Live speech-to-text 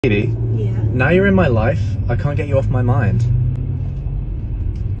Baby, Yeah. now you're in my life, I can't get you off my mind.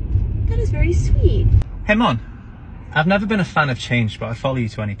 That is very sweet. Hey Mon, I've never been a fan of change, but I'd follow you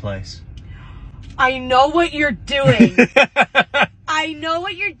to any place. I know what you're doing. I know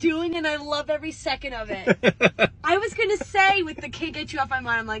what you're doing and I love every second of it. I was gonna say with the can't get you off my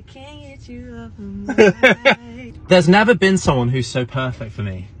mind, I'm like, can't get you off my mind. There's never been someone who's so perfect for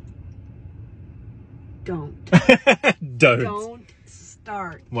me. Don't. Don't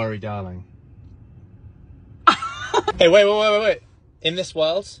Start. worry, darling. Hey, wait. In this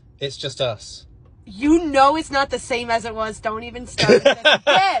world, it's just us. You know it's not the same as it was. Don't even start this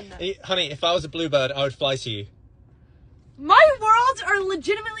again. Honey, if I was a bluebird, I would fly to you. My worlds are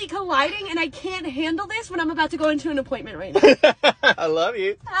legitimately colliding and I can't handle this when I'm about to go into an appointment right now. I love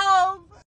you. Help.